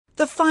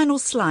The final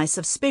slice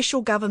of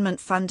special government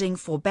funding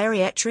for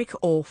bariatric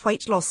or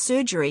weight loss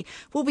surgery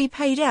will be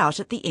paid out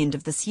at the end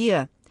of this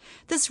year.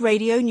 This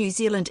Radio New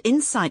Zealand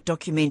Insight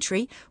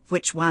documentary,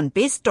 which won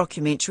Best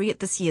Documentary at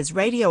this year's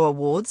Radio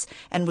Awards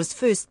and was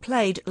first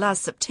played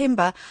last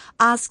September,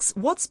 asks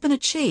what's been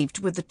achieved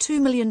with the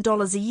 $2 million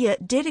a year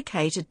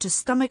dedicated to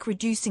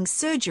stomach-reducing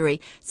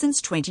surgery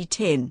since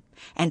 2010,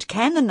 and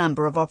can the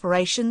number of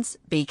operations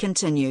be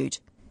continued?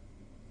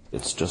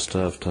 It's just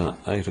after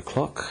 8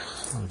 o'clock.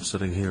 I'm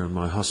sitting here in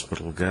my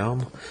hospital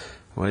gown,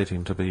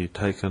 waiting to be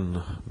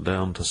taken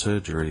down to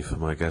surgery for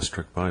my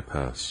gastric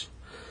bypass.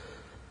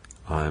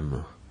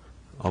 I'm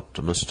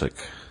optimistic,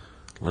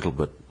 a little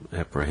bit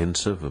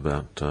apprehensive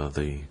about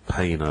the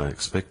pain I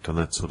expect and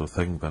that sort of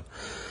thing, but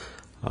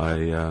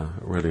I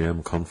really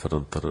am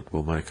confident that it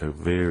will make a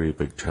very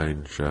big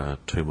change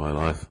to my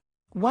life.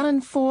 1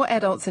 in 4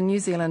 adults in New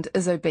Zealand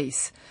is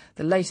obese.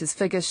 The latest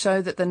figures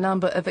show that the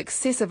number of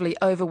excessively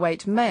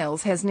overweight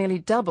males has nearly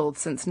doubled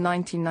since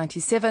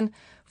 1997.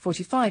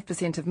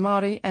 45% of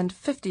Māori and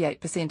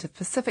 58% of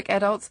Pacific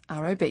adults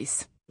are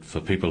obese.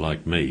 For people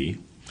like me,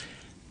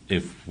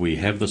 if we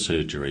have the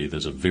surgery,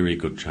 there's a very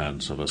good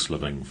chance of us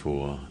living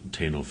for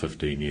 10 or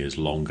 15 years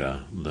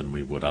longer than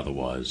we would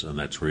otherwise, and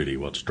that's really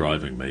what's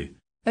driving me.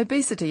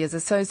 Obesity is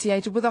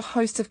associated with a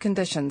host of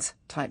conditions: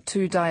 type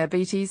 2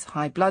 diabetes,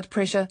 high blood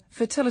pressure,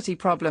 fertility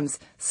problems,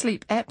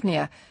 sleep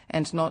apnea,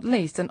 and not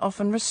least an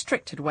often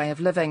restricted way of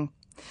living.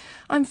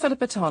 I'm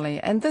Philippa Tolley,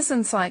 and this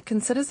insight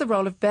considers the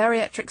role of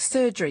bariatric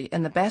surgery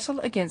in the battle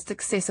against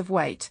excessive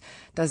weight.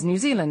 Does New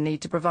Zealand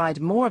need to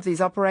provide more of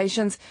these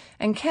operations,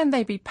 and can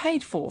they be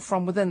paid for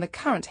from within the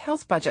current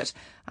health budget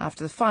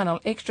after the final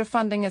extra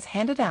funding is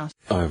handed out?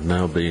 I've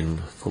now been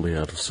fully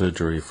out of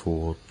surgery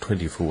for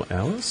 24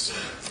 hours.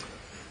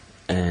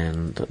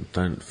 And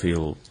don't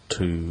feel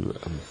too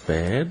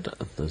bad.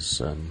 There's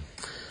sort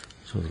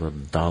of a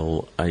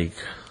dull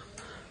ache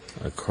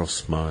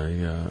across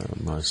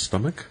my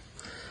stomach.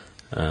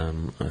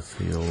 I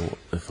feel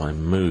if I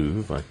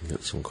move, I can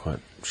get some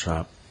quite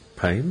sharp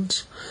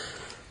pains.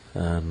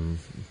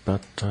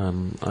 But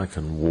I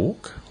can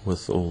walk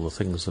with all the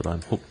things that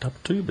I'm hooked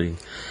up to being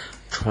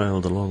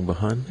trailed along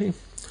behind me.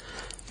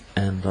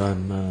 And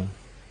I'm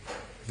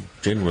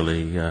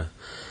generally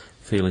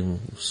feeling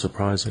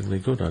surprisingly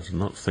good. I did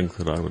not think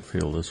that I would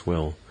feel this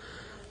well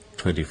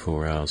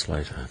 24 hours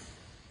later.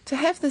 To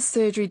have this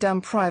surgery done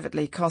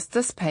privately cost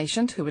this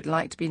patient, who would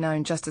like to be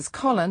known just as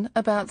Colin,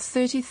 about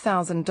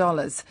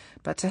 $30,000.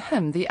 But to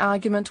him, the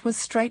argument was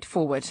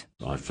straightforward.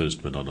 I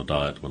first went on a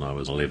diet when I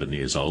was 11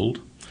 years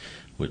old,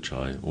 which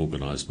I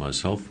organised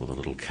myself with a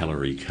little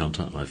calorie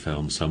counter I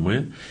found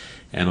somewhere,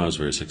 and I was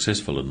very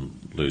successful in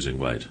losing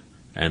weight.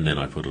 And then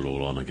I put it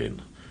all on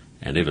again.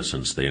 And ever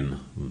since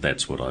then,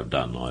 that's what I've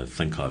done. I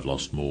think I've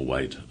lost more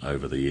weight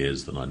over the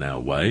years than I now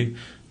weigh.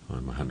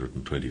 I'm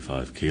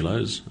 125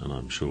 kilos, and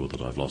I'm sure that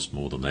I've lost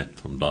more than that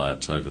from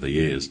diets over the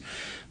years.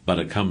 But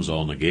it comes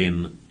on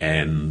again,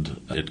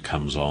 and it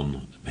comes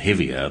on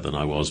heavier than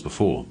I was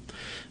before.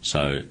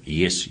 So,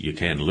 yes, you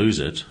can lose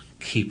it.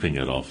 Keeping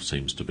it off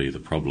seems to be the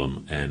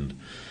problem, and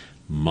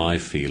my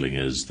feeling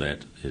is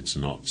that it's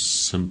not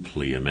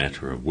simply a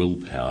matter of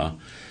willpower.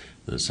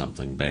 There's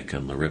something back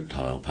in the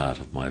reptile part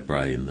of my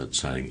brain that's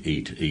saying,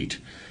 eat, eat.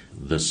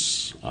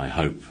 This, I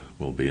hope,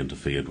 will be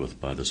interfered with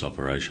by this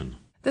operation.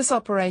 This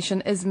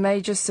operation is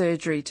major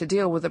surgery to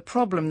deal with a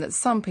problem that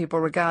some people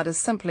regard as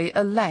simply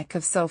a lack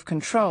of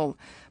self-control.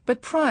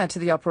 But prior to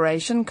the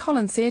operation,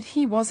 Colin said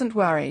he wasn't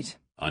worried.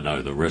 I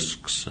know the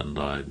risks, and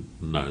I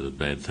know that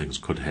bad things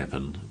could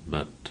happen,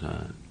 but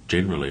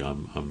generally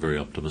I'm very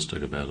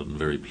optimistic about it and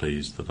very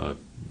pleased that I've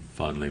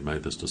finally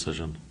made this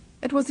decision.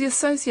 It was the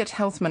Associate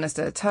Health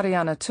Minister,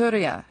 Tariana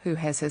Turia, who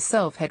has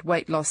herself had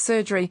weight loss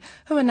surgery,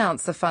 who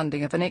announced the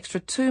funding of an extra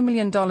 $2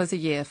 million a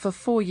year for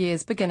 4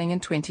 years beginning in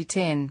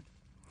 2010.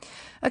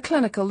 A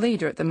clinical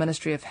leader at the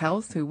Ministry of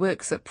Health, who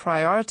works at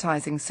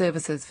prioritising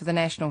services for the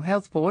National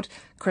Health Board,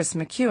 Chris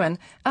McEwen,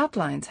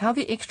 outlines how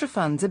the extra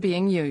funds are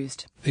being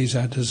used. These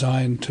are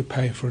designed to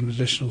pay for an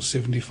additional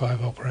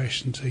 75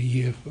 operations a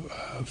year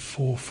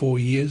for 4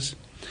 years,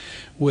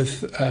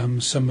 with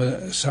some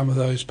of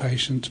those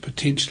patients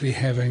potentially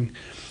having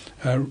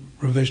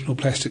revisional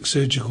plastic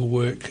surgical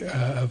work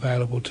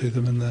available to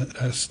them in the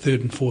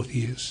 3rd and 4th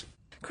years.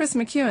 Chris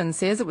McEwen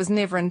says it was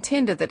never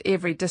intended that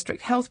every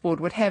district health board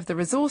would have the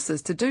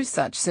resources to do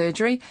such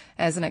surgery,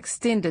 as an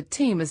extended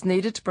team is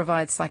needed to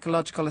provide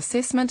psychological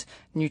assessment,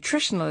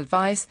 nutritional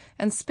advice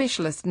and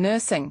specialist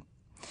nursing.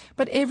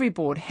 But every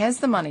board has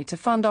the money to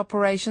fund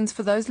operations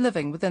for those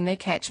living within their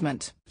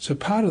catchment. So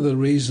part of the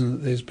reason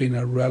that there's been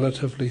a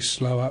relatively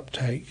slow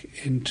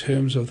uptake in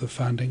terms of the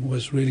funding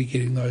was really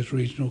getting those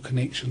regional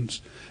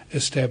connections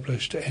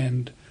established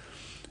and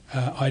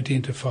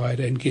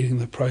identified, and getting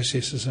the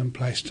processes in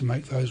place to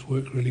make those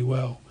work really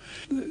well.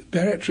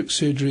 Bariatric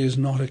surgery is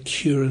not a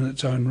cure in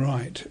its own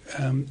right.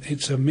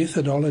 It's a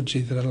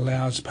methodology that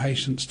allows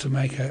patients to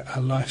make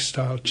a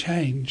lifestyle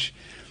change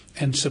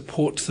and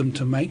supports them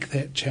to make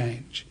that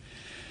change.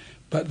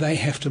 but they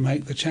have to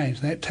make the change.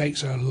 That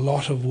takes a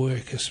lot of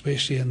work,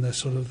 especially in the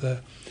sort of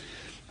the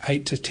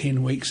 8 to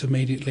 10 weeks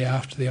immediately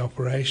after the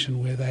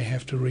operation, where they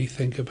have to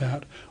rethink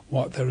about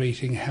what they're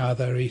eating, how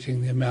they're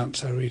eating, the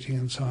amounts they're eating,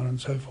 and so on and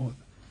so forth.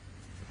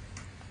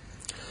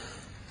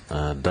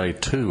 Day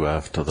 2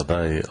 after the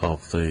day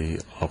of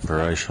the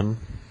operation,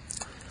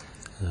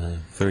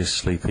 very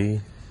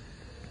sleepy,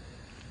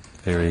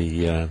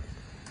 very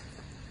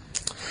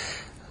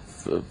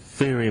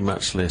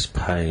much less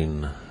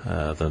pain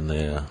than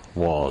there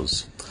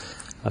was.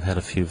 I've had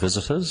a few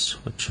visitors,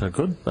 which are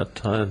good,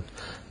 but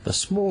the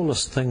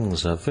smallest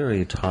things are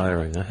very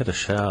tiring. I had a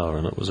shower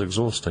and it was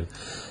exhausting.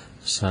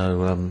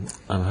 So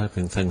I'm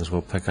hoping things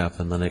will pick up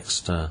in the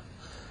next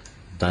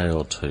day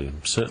or two.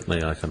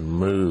 Certainly I can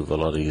move a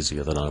lot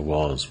easier than I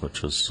was,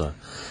 which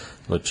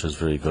is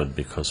very good,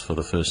 because for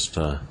the first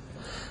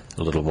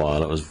little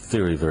while it was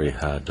very, very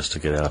hard just to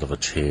get out of a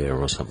chair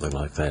or something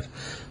like that.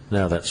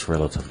 Now that's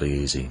relatively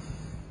easy.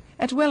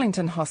 At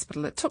Wellington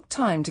Hospital, it took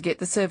time to get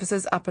the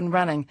services up and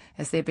running,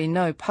 as there had been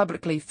no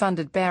publicly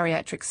funded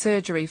bariatric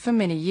surgery for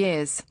many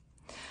years.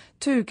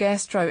 2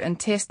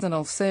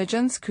 gastrointestinal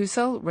surgeons,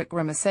 Kusal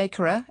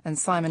Wickramasekera and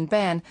Simon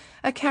Ban,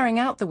 are carrying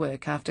out the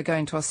work after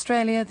going to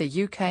Australia,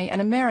 the UK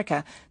and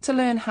America to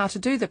learn how to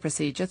do the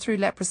procedure through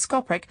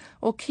laparoscopic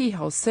or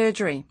keyhole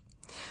surgery.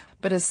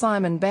 But as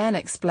Simon Ban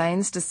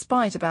explains,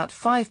 despite about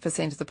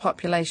 5% of the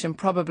population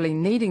probably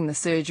needing the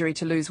surgery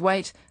to lose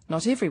weight,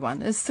 not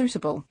everyone is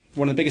suitable.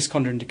 One of the biggest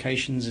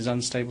contraindications is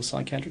unstable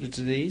psychiatric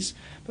disease,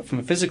 but from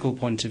a physical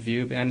point of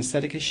view,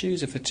 anaesthetic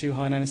issues, if they're too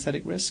high in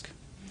anaesthetic risk.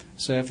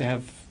 So if they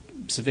have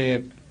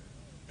severe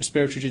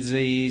respiratory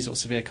disease or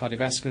severe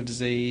cardiovascular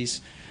disease,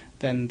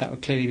 then that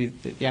would clearly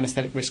be, the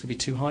anaesthetic risk would be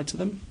too high to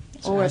them.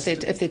 So or if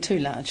they're too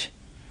large.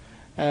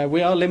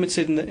 We are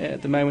limited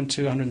at the moment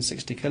to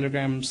 160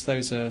 kilograms.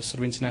 Those are sort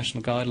of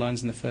international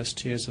guidelines in the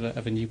first years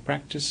of a new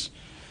practice.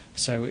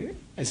 So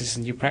as this is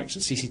a new practice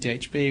at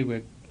CCTHB,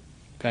 we're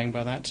going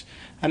by that.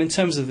 And in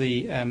terms of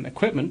the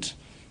equipment,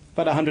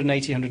 about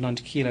 180,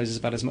 190 kilos is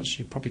about as much as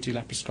you probably do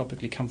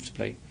laparoscopically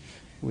comfortably.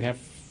 We have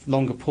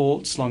longer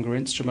ports, longer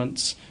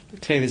instruments,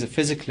 but clearly there's a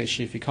physical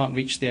issue. If you can't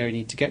reach the area you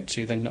need to get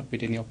to, then you're not going to be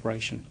doing the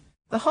operation.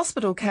 The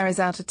hospital carries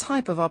out a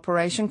type of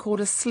operation called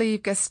a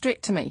sleeve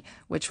gastrectomy,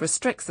 which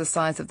restricts the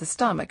size of the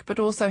stomach but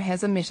also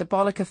has a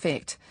metabolic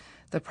effect.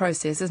 The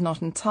process is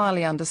not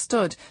entirely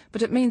understood,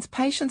 but it means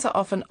patients are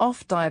often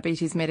off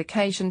diabetes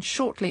medication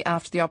shortly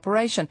after the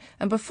operation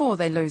and before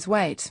they lose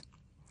weight.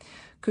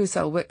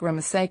 Kusal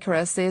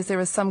Wickramasekera says there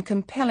is some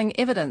compelling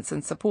evidence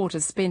in support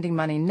of spending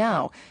money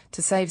now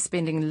to save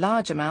spending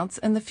large amounts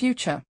in the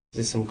future.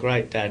 There's some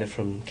great data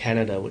from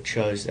Canada which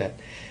shows that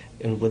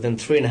within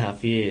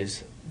 3.5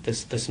 years,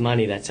 this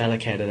money that's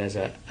allocated as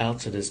an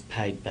outset is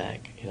paid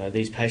back. You know,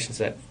 these patients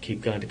that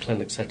keep going to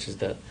clinics such as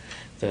the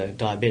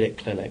diabetic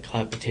clinic,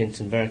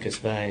 hypertension, varicose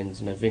veins,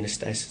 venous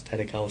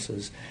static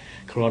ulcers,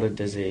 carotid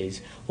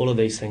disease, all of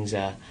these things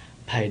are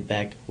paid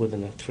back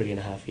within a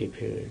 3.5 year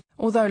period.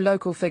 Although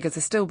local figures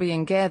are still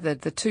being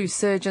gathered, the 2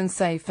 surgeons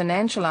say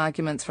financial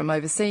arguments from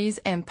overseas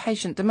and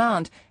patient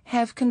demand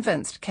have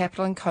convinced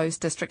Capital & Coast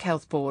District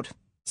Health Board.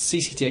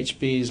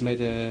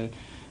 CCTHB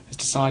has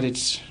decided,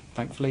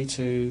 thankfully,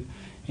 to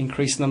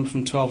increase the number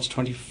from 12 to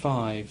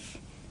 25,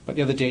 but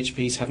the other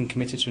DHBs haven't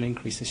committed to an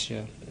increase this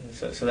year.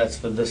 So that's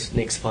for this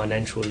next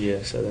financial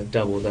year, so they've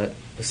doubled that.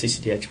 The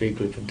CCTHB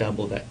group have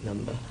doubled that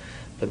number,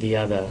 but the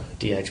other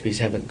DHBs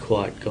haven't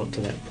quite got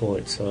to that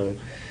point, so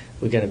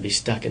we're going to be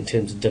stuck in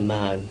terms of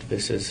demand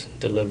versus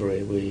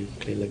delivery. We're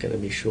clearly going to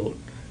be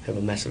have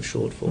a massive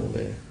shortfall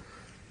there.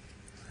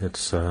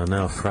 It's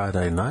now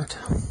Friday night.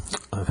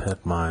 I've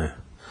had my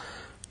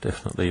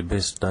definitely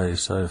best day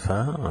so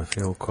far. I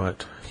feel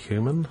quite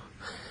human.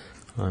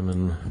 I'm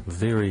in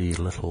very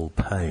little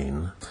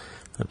pain.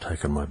 I've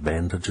taken my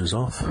bandages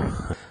off.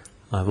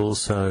 I've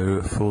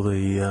also, for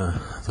the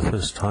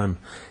first time,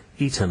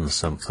 eaten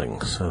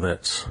something. So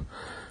that's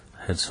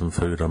had some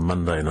food on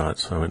Monday night.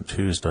 So I went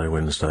Tuesday,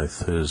 Wednesday,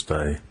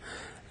 Thursday,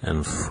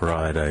 and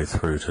Friday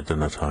through to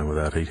dinner time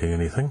without eating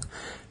anything.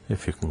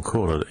 If you can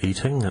call it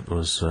eating, it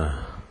was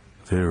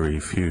very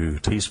few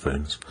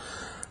teaspoons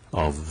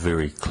of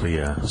very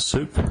clear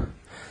soup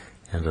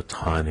and a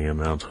tiny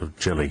amount of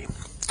jelly.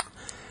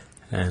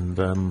 And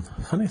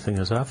funny thing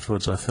is,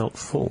 afterwards I felt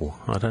full.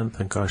 I don't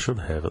think I should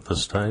have at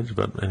this stage,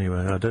 but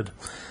anyway, I did.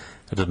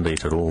 I didn't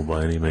eat at all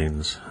by any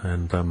means,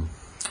 and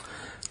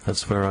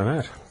that's where I'm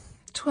at.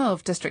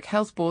 12 district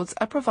health boards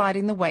are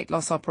providing the weight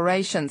loss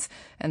operations,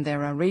 and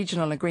there are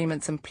regional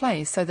agreements in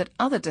place so that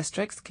other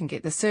districts can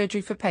get the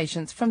surgery for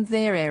patients from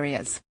their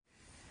areas.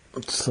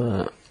 It's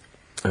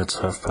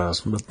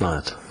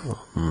midnight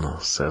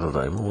on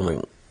Saturday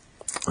morning,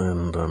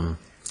 and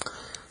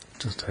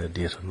just had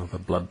yet another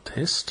blood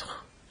test,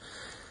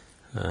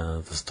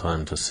 this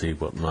time to see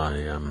what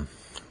my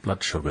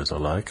blood sugars are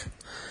like.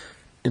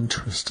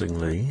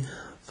 Interestingly,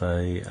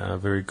 they are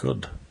very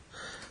good.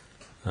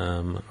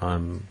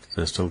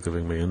 They're still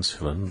giving me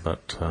insulin,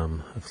 but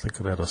I think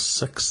about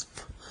 1/6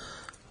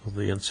 of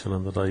the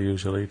insulin that I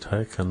usually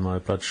take, and my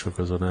blood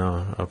sugars are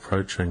now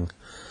approaching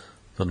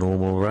the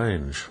normal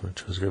range,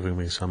 which was giving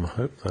me some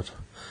hope that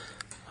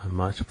I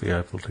might be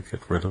able to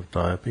get rid of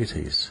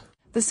diabetes.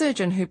 The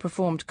surgeon who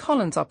performed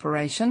Colin's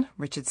operation,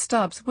 Richard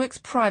Stubbs, works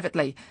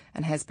privately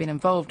and has been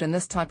involved in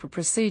this type of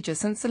procedure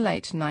since the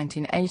late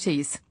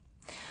 1980s.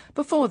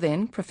 Before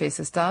then,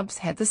 Professor Stubbs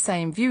had the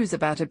same views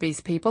about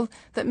obese people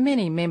that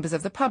many members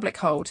of the public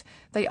hold.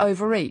 They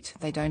overeat,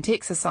 they don't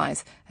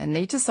exercise, and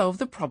need to solve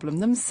the problem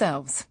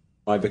themselves.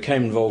 I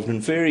became involved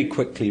and very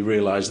quickly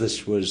realised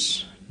this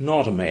was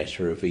not a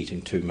matter of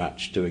eating too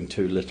much, doing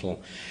too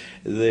little.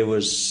 There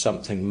was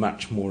something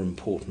much more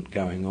important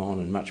going on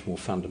and much more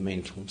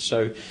fundamental.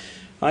 So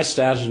I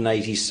started in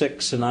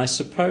 86, and I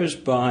suppose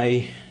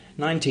by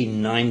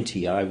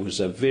 1990 I was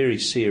a very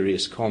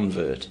serious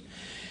convert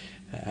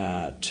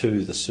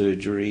to the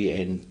surgery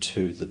and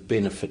to the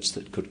benefits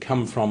that could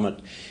come from it,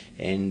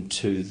 and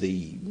to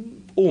the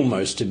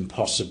almost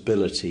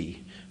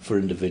impossibility for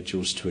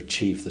individuals to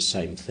achieve the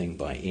same thing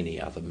by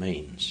any other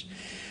means.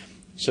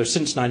 So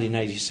since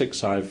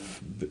 1986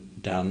 I've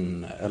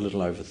done a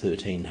little over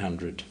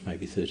 1,300,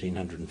 maybe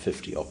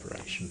 1,350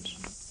 operations.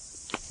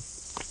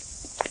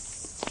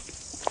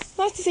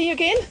 Nice to see you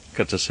again.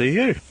 Good to see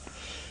you.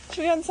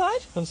 Shall we go inside?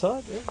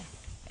 Inside, yeah.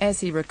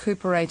 As he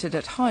recuperated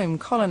at home,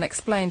 Colin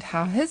explained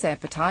how his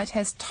appetite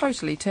has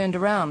totally turned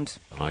around.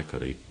 I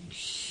could eat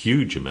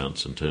huge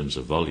amounts in terms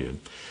of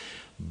volume,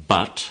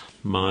 but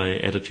my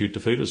attitude to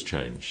food has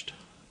changed.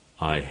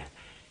 I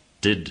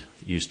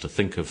used to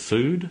think of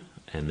food,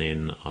 and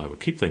then I would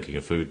keep thinking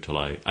of food till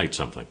I ate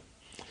something.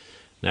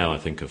 Now I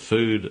think of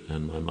food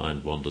and my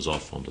mind wanders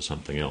off onto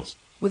something else.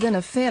 Within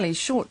a fairly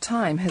short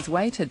time, his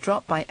weight had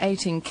dropped by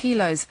 18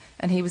 kilos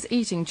and he was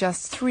eating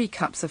just 3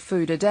 cups of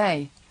food a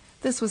day.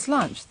 This was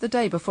lunch the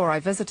day before I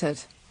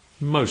visited.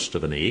 Most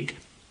of an egg.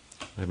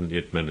 I haven't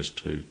yet managed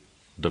to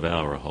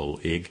devour a whole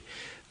egg,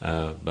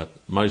 but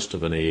most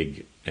of an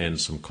egg and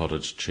some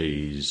cottage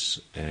cheese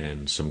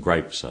and some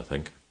grapes, I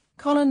think.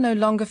 Colin no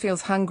longer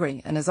feels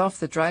hungry and is off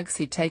the drugs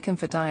he'd taken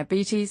for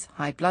diabetes,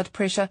 high blood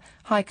pressure,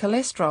 high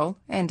cholesterol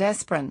and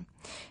aspirin.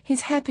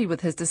 He's happy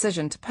with his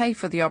decision to pay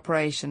for the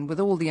operation with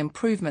all the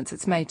improvements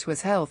it's made to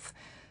his health.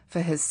 For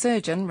his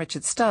surgeon,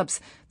 Richard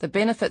Stubbs, the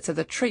benefits of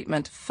the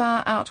treatment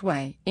far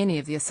outweigh any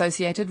of the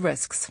associated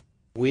risks.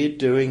 We're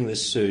doing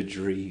this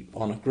surgery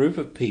on a group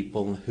of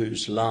people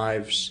whose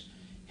lives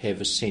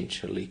have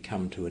essentially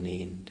come to an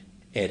end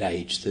at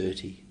age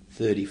 30,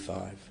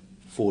 35,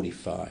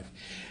 45.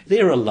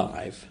 They're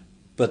alive,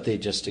 but they're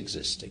just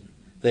existing.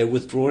 They're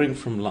withdrawing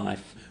from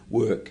life,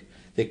 work,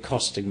 they're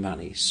costing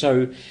money.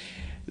 So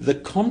the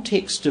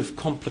context of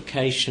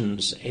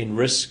complications and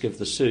risk of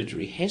the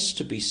surgery has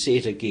to be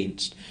set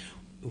against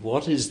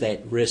what is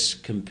that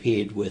risk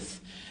compared with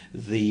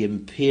the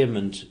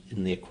impairment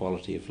in their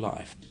quality of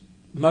life.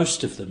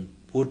 Most of them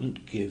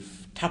wouldn't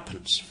give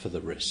tuppence for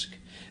the risk.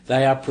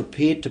 They are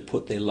prepared to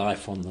put their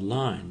life on the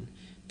line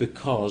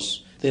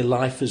because their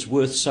life is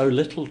worth so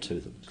little to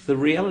them. The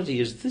reality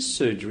is this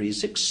surgery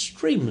is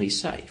extremely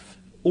safe.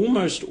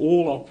 Almost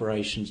all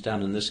operations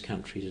done in this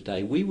country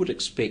today, we would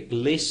expect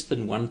less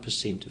than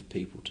 1% of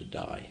people to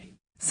die.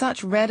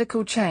 Such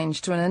radical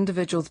change to an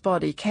individual's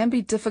body can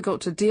be difficult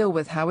to deal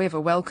with,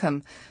 however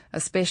welcome. A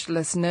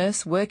specialist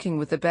nurse working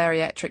with the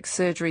bariatric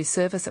surgery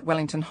service at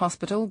Wellington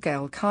Hospital,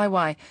 Gail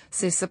Kaiwai,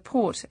 says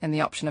support and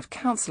the option of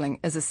counselling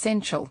is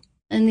essential.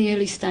 In the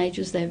early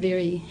stages, they're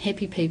very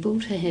happy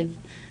people to have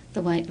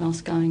the weight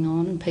loss going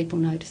on and people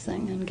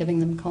noticing and giving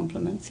them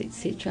compliments,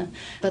 etc.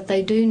 But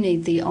they do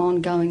need the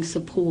ongoing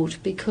support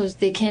because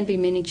there can be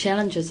many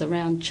challenges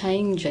around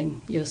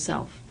changing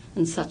yourself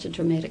in such a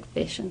dramatic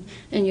fashion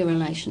in your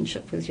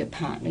relationship with your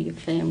partner, your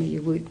family,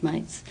 your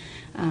workmates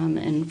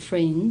and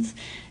friends.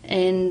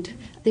 And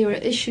there are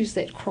issues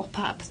that crop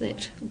up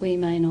that we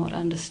may not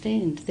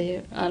understand.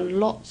 There are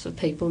lots of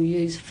people who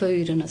use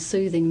food in a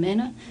soothing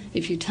manner.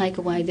 If you take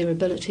away their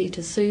ability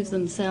to soothe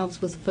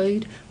themselves with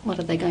food, what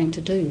are they going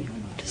to do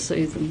to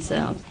soothe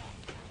themselves?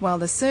 While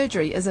the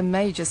surgery is a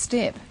major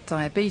step,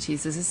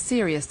 diabetes is a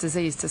serious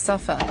disease to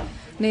suffer.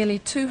 Nearly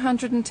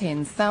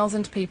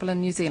 210,000 people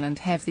in New Zealand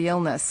have the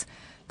illness.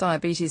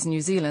 Diabetes New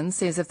Zealand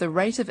says if the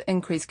rate of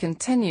increase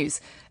continues,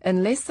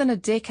 in less than a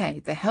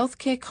decade, the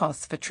healthcare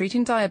costs for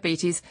treating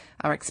diabetes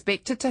are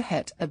expected to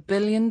hit $1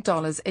 billion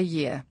a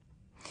year.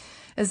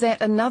 Is that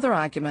another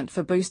argument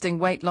for boosting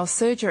weight loss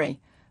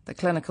surgery? The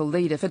clinical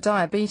leader for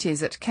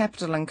diabetes at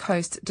Capital and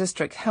Coast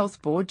District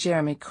Health Board,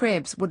 Jeremy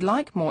Krebs, would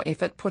like more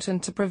effort put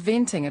into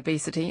preventing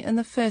obesity in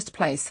the first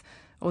place,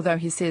 although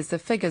he says the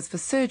figures for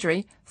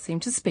surgery seem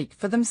to speak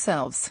for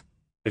themselves.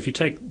 If you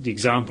take the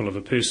example of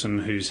a person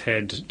who's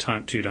had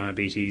type 2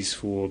 diabetes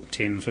for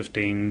 10,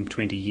 15,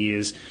 20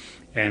 years,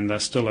 and they're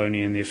still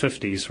only in their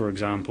 50s, for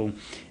example,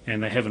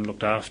 and they haven't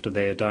looked after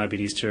their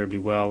diabetes terribly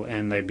well,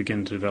 and they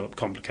begin to develop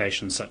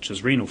complications such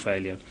as renal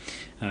failure,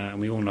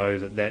 And we all know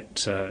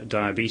that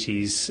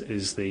diabetes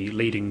is the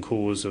leading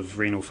cause of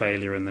renal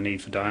failure and the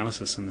need for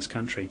dialysis in this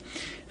country.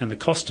 And the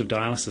cost of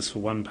dialysis for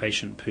one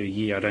patient per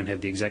year, I don't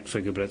have the exact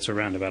figure, but it's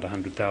around about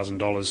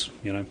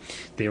 $100,000,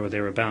 there or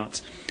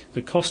thereabouts.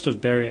 The cost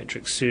of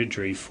bariatric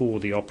surgery for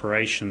the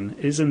operation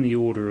is in the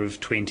order of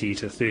 $20,000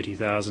 to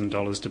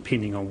 $30,000,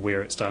 depending on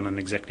where it's done and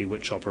exactly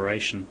which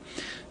operation.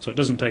 So it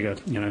doesn't take a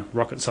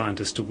rocket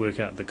scientist to work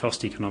out the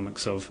cost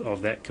economics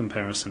of that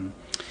comparison.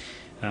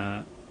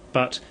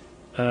 But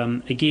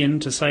again,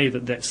 to say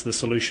that that's the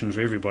solution for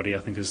everybody, I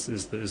think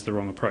is the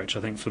wrong approach. I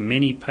think for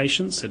many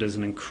patients it is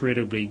an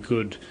incredibly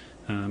good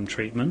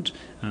treatment,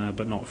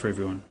 but not for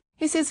everyone.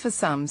 He says for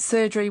some,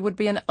 surgery would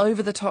be an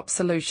over-the-top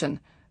solution.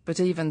 But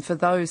even for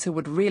those who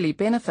would really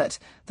benefit,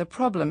 the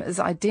problem is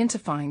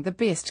identifying the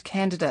best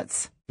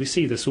candidates. We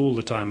see this all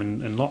the time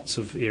in lots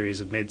of areas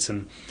of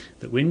medicine,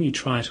 that when you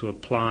try to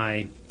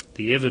apply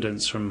the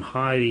evidence from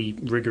highly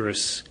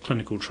rigorous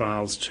clinical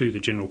trials to the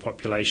general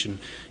population,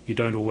 you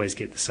don't always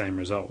get the same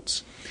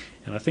results.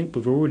 And I think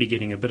we're already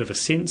getting a bit of a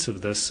sense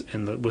of this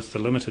with the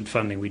limited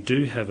funding we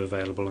do have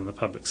available in the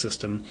public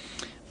system,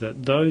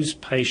 that those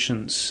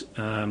patients,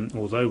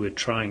 although we're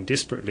trying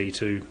desperately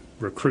to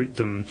recruit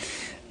them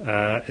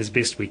as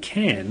best we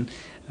can,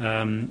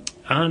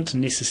 aren't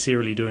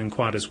necessarily doing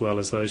quite as well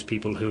as those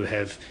people who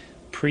have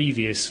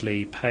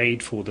previously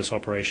paid for this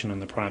operation in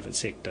the private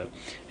sector.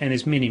 And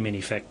there's many,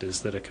 many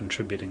factors that are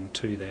contributing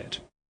to that.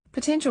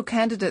 Potential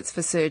candidates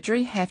for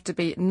surgery have to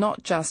be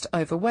not just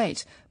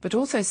overweight, but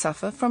also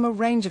suffer from a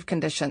range of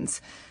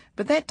conditions.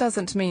 But that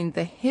doesn't mean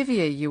the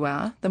heavier you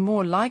are, the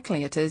more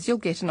likely it is you'll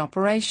get an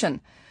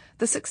operation.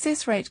 The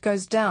success rate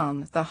goes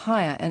down the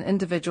higher an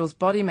individual's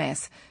body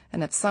mass,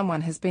 and if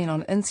someone has been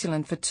on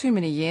insulin for too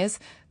many years,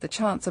 the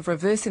chance of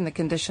reversing the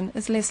condition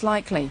is less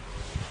likely.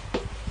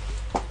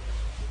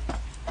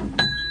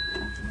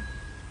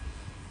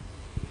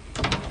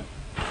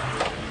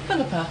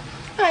 Philippa.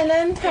 Hi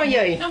Lynn, how are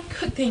you? I'm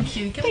good, thank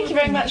you. Thank you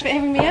very much for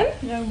having me in.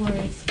 No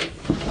worries.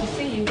 I'll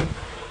see you.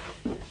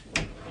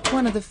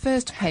 One of the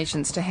first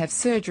patients to have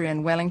surgery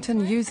in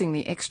Wellington using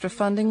the extra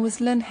funding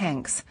was Lynn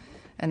Hanks.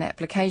 An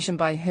application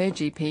by her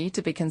GP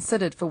to be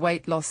considered for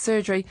weight loss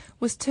surgery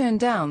was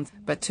turned down,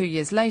 but 2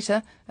 years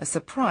later, a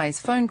surprise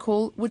phone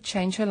call would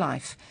change her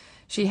life.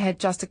 She had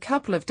just a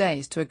couple of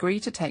days to agree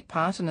to take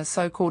part in a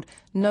so-called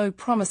no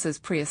promises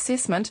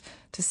pre-assessment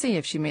to see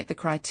if she met the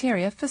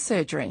criteria for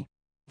surgery.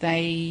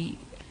 They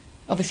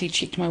obviously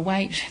checked my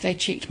weight, they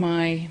checked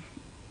my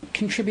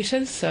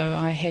contributors, so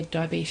I had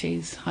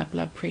diabetes, high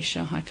blood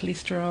pressure, high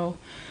cholesterol,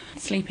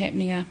 sleep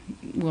apnea,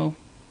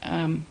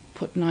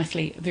 put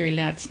nicely, a very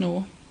loud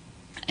snore,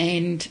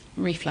 and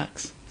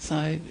reflux.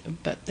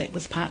 But that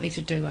was partly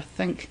to do, I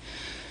think,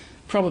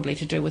 probably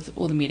to do with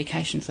all the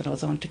medications that I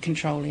was on to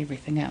control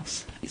everything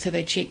else. So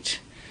they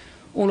checked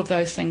all of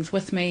those things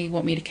with me,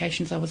 what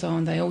medications I was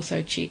on. They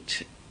also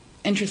checked,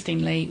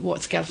 interestingly,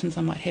 what skeletons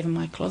I might have in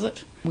my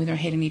closet, whether I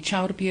had any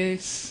child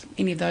abuse,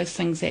 any of those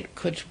things that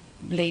could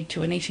lead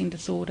to an eating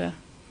disorder,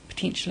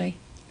 potentially,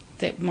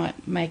 that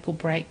might make or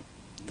break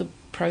the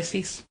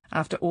process.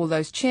 After all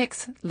those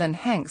checks, Lynn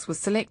Hanks was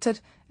selected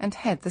and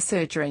had the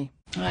surgery.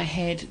 I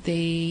had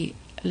the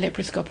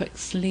laparoscopic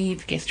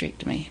sleeve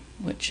gastrectomy,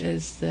 which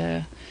is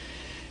the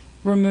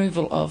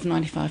removal of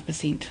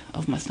 95%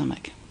 of my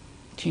stomach,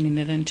 turning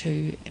it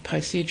into,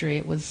 post-surgery,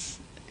 it was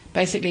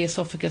basically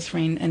esophagus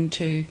ran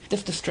into,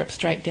 just a strip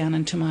straight down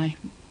into my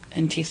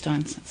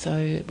intestines.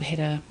 So we had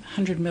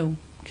 100 ml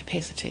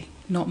capacity,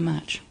 not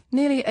much.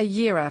 Nearly a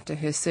year after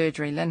her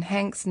surgery, Lynn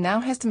Hanks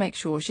now has to make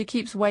sure she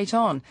keeps weight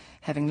on,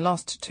 having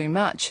lost too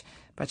much.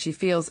 But she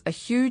feels a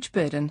huge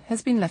burden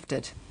has been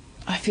lifted.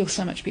 I feel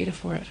so much better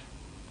for it.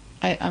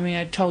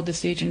 I told the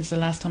surgeons the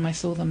last time I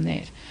saw them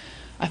that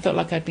I felt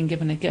like I'd been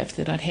given a gift,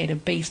 that I'd had a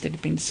beast that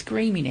had been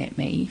screaming at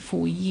me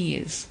for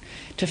years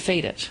to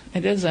feed it.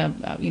 It is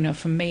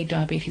for me,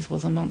 diabetes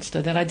was a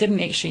monster that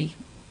I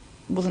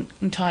wasn't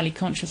entirely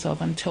conscious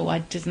of until I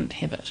didn't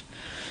have it.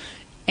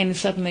 And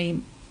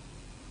suddenly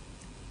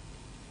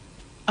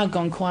I'd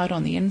gone quiet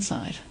on the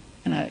inside,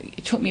 and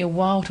it took me a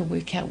while to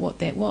work out what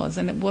that was.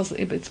 And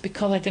it's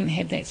because I didn't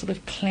have that sort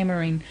of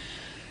clamouring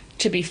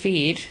to be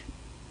fed,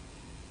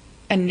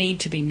 a need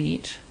to be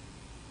met,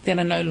 that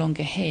I no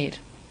longer had.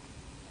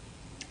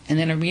 And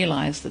then I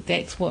realised that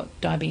that's what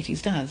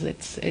diabetes does.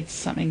 It's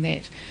something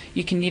that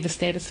you can never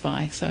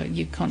satisfy, so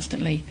you're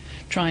constantly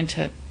trying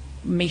to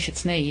meet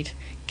its need,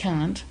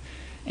 can't.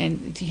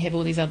 And you have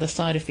all these other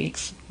side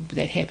effects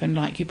that happen,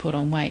 like you put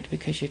on weight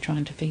because you're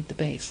trying to feed the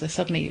beast. So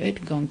suddenly it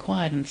had gone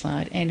quiet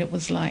inside, and it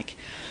was like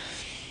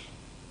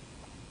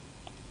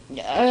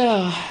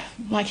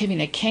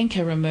having a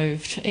canker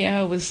removed.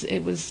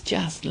 It was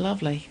just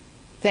lovely.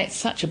 That's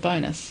such a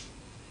bonus.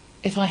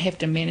 If I have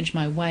to manage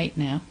my weight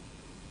now,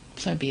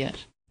 so be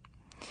it.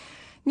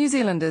 New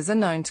Zealanders are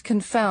known to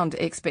confound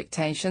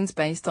expectations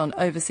based on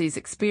overseas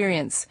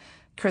experience.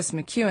 Chris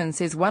McEwen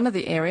says one of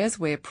the areas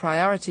where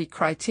priority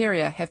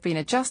criteria have been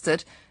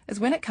adjusted is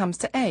when it comes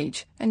to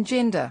age and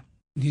gender.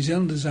 New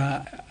Zealanders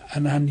are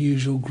an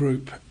unusual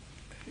group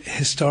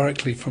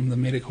historically from the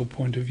medical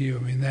point of view. I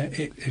mean,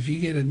 if you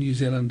get a New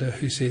Zealander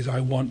who says, I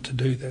want to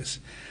do this,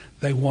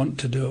 they want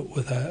to do it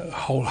with a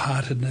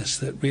wholeheartedness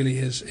that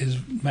really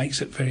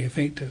makes it very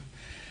effective.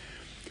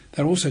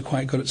 They're also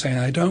quite good at saying,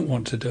 I don't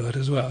want to do it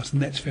as well,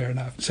 and that's fair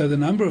enough. So the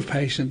number of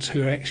patients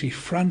who are actually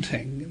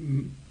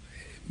fronting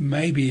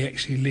may be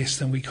actually less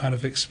than we kind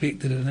of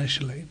expected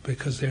initially,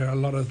 because there are a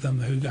lot of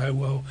them who go,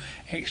 well,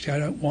 actually I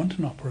don't want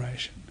an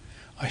operation.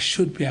 I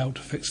should be able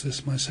to fix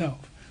this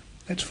myself.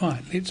 That's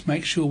fine. Let's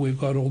make sure we've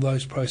got all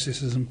those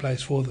processes in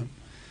place for them.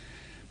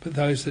 But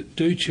those that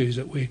do choose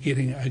it, we're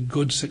getting a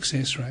good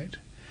success rate.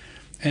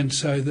 And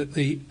so that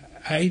the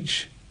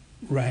age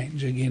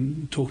range,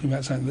 again, talking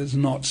about something that's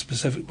not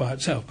specific by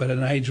itself, but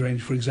an age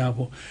range, for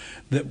example,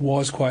 that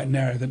was quite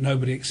narrow, that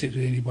nobody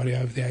accepted anybody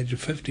over the age of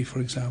 50, for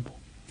example,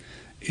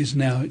 is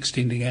now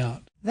extending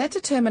out. That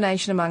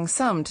determination among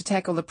some to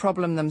tackle the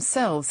problem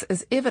themselves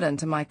is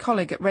evident in my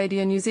colleague at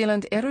Radio New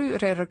Zealand, Eru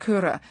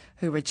Rerekura,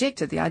 who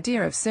rejected the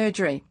idea of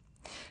surgery.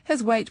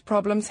 His weight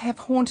problems have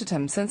haunted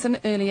him since an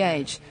early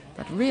age,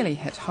 but really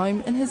hit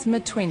home in his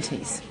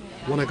mid-20s.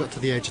 When I got to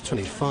the age of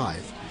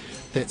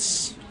 25,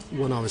 that's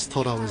when I was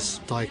told I was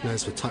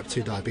diagnosed with type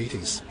 2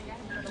 diabetes.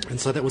 And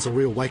so that was a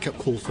real wake-up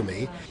call for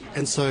me.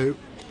 And so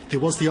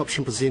there was the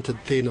option presented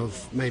then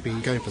of maybe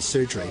going for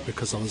surgery,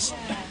 because I was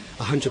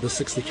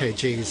 160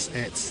 kgs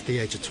at the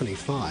age of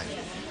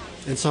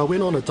 25. And so I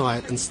went on a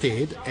diet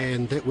instead,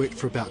 and that worked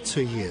for about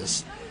 2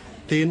 years.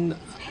 Then,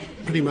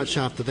 pretty much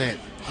after that,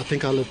 I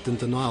think I lived in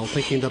denial,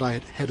 thinking that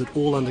I had it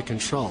all under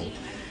control.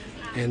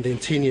 And then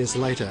 10 years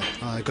later,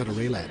 I got a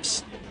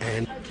relapse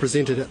and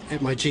presented it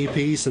at my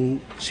GP's, and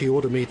she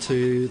ordered me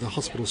to the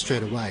hospital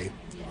straight away.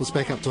 I was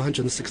back up to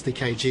 160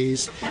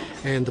 kgs,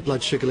 and the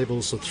blood sugar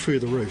levels were through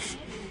the roof.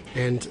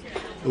 And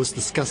it was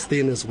discussed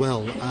then as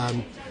well.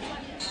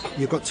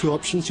 You've got two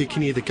options. You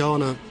can either go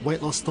on a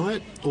weight loss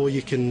diet, or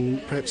you can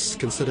perhaps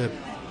consider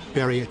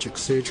bariatric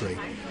surgery.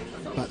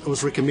 But it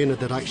was recommended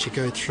that I actually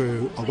go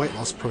through a weight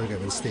loss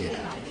program instead.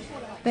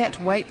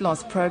 That weight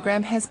loss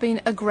program has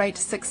been a great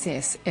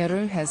success.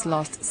 Eru has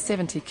lost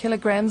 70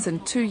 kilograms in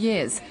 2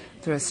 years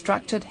through a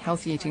structured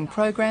healthy eating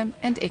program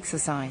and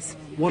exercise.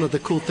 One of the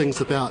cool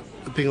things about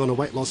being on a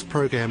weight loss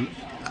program,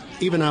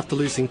 even after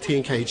losing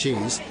 10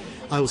 kgs,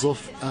 I was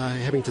off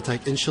having to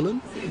take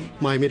insulin.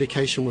 My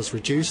medication was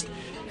reduced,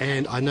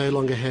 and I no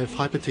longer have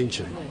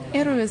hypertension.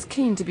 Eru is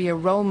keen to be a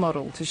role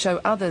model to show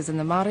others in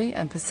the Māori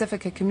and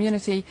Pacifica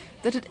community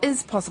that it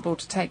is possible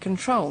to take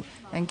control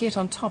and get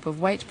on top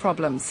of weight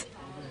problems.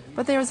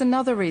 But there is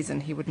another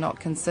reason he would not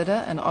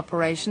consider an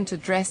operation to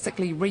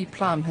drastically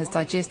replumb his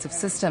digestive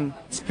system.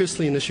 It's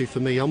personally an issue for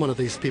me. I'm one of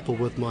these people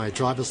with my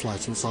driver's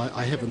licence.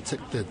 I haven't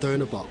ticked the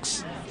donor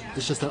box.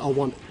 It's just that I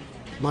want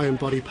my own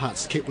body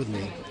parts kept with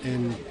me.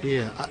 And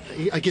yeah,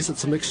 I guess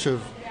it's a mixture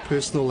of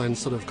personal and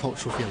sort of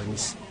cultural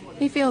feelings.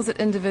 He feels that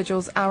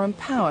individuals are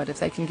empowered if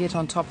they can get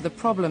on top of the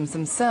problems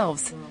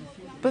themselves.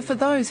 But for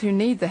those who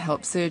need the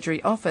help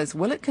surgery offers,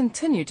 will it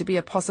continue to be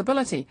a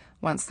possibility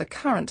once the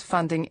current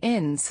funding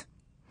ends?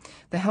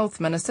 The Health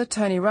Minister,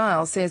 Tony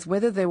Ryle, says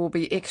whether there will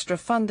be extra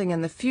funding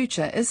in the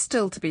future is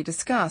still to be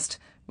discussed,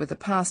 with the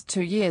past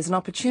 2 years an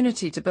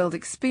opportunity to build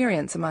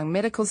experience among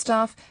medical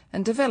staff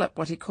and develop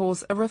what he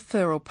calls a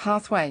referral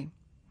pathway.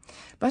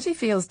 But he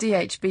feels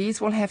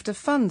DHBs will have to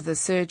fund the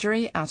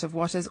surgery out of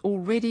what is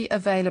already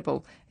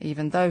available,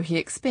 even though he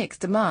expects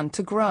demand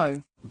to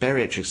grow.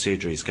 Bariatric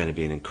surgery is going to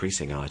be an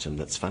increasing item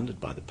that's funded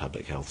by the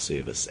Public Health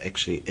Service.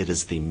 Actually, it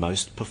is the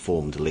most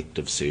performed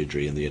elective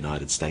surgery in the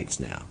United States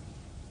now.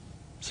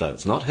 So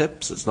it's not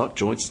hips, it's not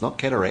joints, it's not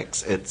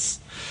cataracts, it's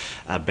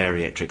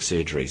bariatric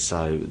surgery.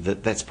 So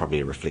that's probably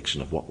a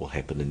reflection of what will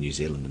happen in New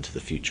Zealand into the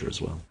future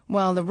as well.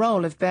 While the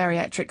role of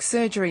bariatric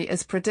surgery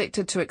is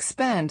predicted to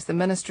expand, the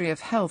Ministry of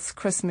Health's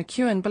Chris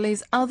McEwen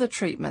believes other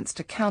treatments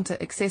to counter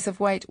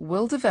excessive weight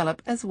will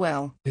develop as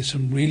well. There's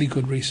some really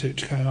good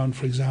research going on,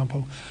 for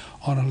example,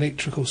 on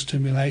electrical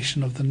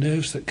stimulation of the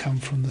nerves that come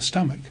from the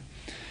stomach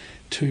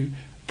to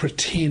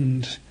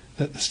pretend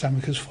that the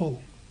stomach is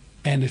full.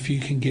 And if you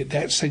can get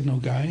that signal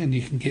going, and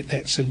you can get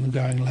that signal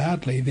going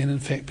loudly, then in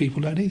fact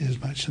people don't eat as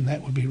much, and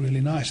that would be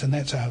really nice. And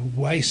that's a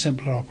way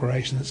simpler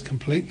operation that's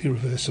completely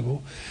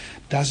reversible,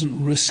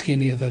 doesn't risk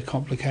any of the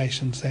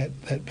complications that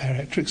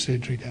bariatric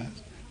surgery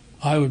does.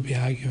 I would be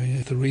arguing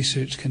if the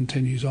research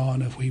continues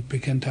on, if we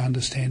begin to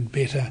understand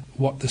better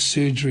what the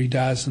surgery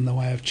does in the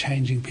way of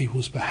changing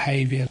people's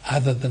behaviour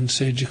other than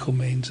surgical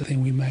means,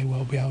 then we may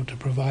well be able to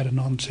provide a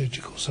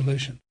non-surgical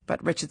solution.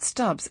 But Richard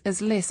Stubbs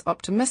is less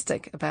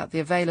optimistic about the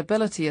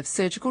availability of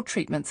surgical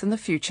treatments in the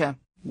future.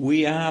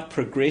 We are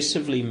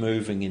progressively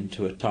moving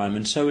into a time,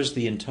 and so is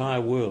the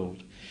entire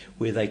world,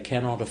 where they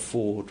cannot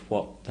afford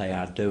what they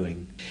are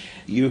doing.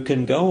 You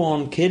can go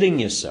on kidding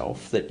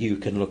yourself that you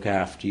can look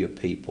after your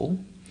people,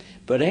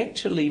 but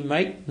actually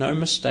make no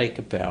mistake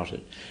about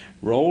it.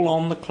 Roll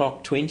on the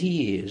clock 20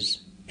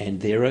 years,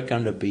 and there are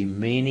going to be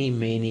many,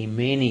 many,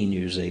 many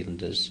New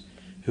Zealanders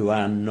who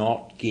are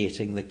not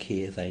getting the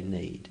care they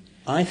need.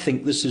 I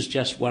think this is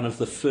just one of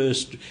the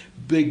first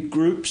big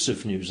groups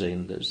of New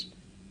Zealanders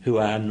who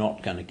are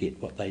not going to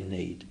get what they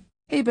need.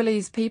 He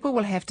believes people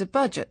will have to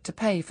budget to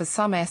pay for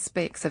some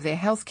aspects of their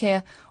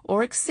healthcare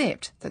or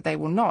accept that they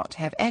will not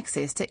have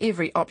access to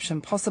every option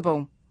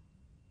possible.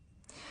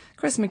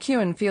 Chris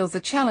McEwen feels the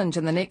challenge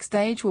in the next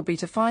stage will be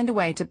to find a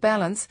way to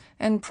balance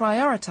and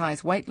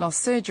prioritise weight loss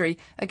surgery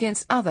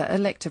against other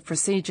elective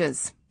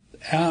procedures.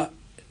 Our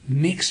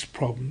next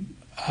problem,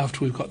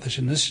 after we've got this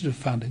initiative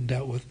funding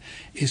dealt with,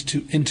 is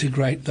to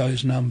integrate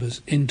those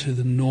numbers into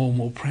the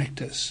normal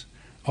practice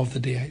of the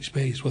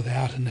DHBs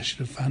without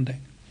initiative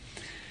funding.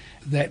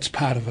 That's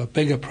part of a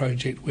bigger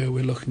project where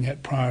we're looking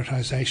at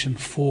prioritisation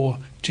for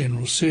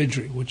general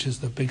surgery, which is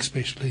the big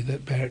specialty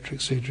that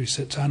bariatric surgery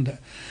sits under,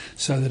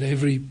 so that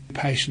every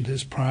patient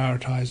is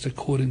prioritised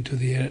according to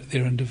their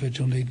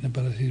individual need and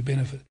ability to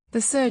benefit.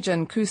 The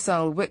surgeon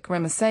Kusal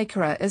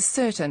Wickramasekara is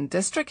certain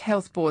district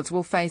health boards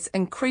will face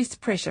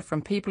increased pressure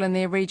from people in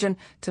their region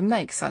to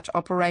make such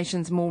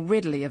operations more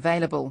readily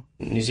available.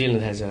 New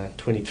Zealand has a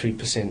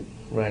 23%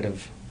 rate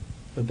of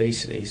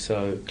obesity,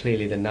 so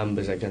clearly the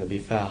numbers are going to be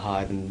far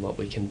higher than what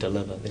we can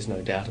deliver. There's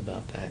no doubt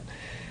about that.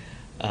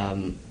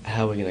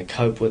 How we're going to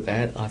cope with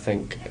that, I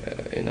think,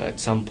 at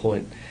some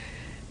point,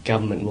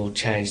 government will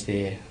change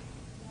their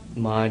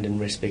mind in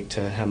respect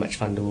to how much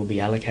funding will be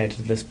allocated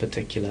to this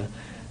particular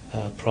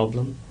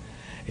problem.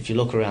 If you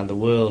look around the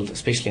world,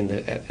 especially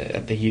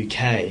at the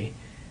UK,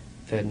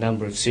 the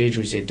number of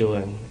surgeries they're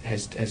doing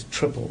has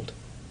tripled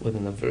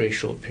within a very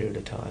short period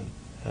of time,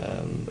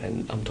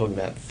 and I'm talking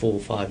about 4 or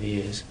 5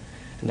 years.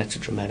 And that's a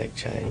dramatic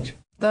change.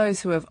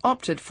 Those who have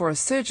opted for a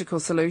surgical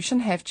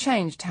solution have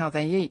changed how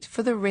they eat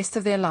for the rest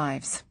of their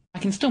lives. I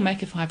can still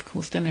make a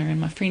 5-course dinner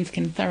and my friends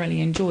can thoroughly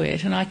enjoy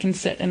it, and I can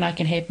sit and I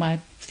can have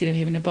instead of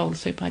having a bowl of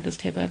soup, I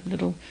just have a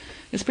little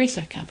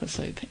espresso cup of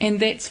soup. And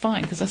that's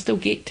fine because I still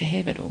get to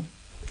have it all.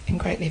 And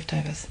great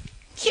leftovers.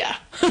 Yeah!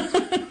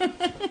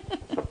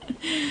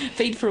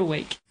 Feed for a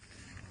week.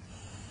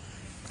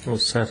 Well,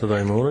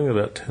 Saturday morning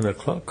about 10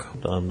 o'clock.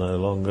 I'm no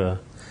longer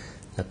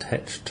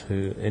attached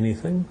to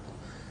anything.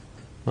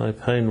 My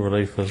pain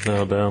relief is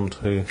now down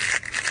to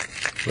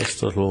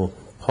this little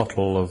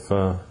pottle of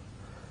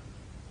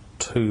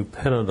 2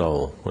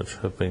 Panadol, which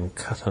have been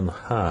cut in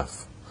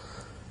half,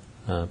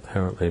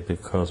 apparently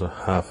because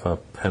half a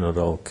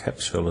Panadol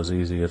capsule is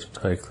easier to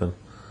take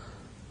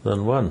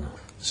than one.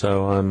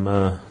 So I'm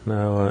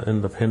now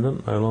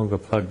independent, no longer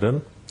plugged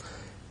in,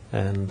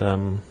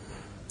 and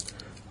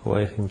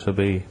waiting to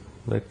be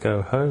let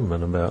go home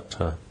in about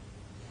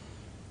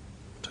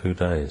 2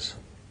 days.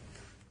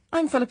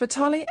 I'm Philippa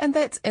Tolley, and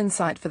that's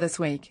Insight for this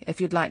week. If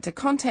you'd like to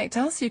contact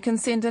us, you can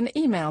send an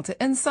email to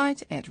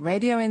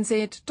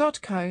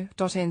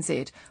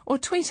insight@radionz.co.nz or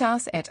tweet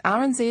us at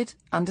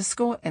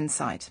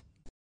 @RNZ_insight.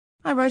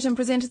 I wrote and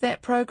presented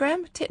that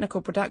program.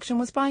 Technical production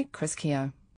was by Chris Keogh.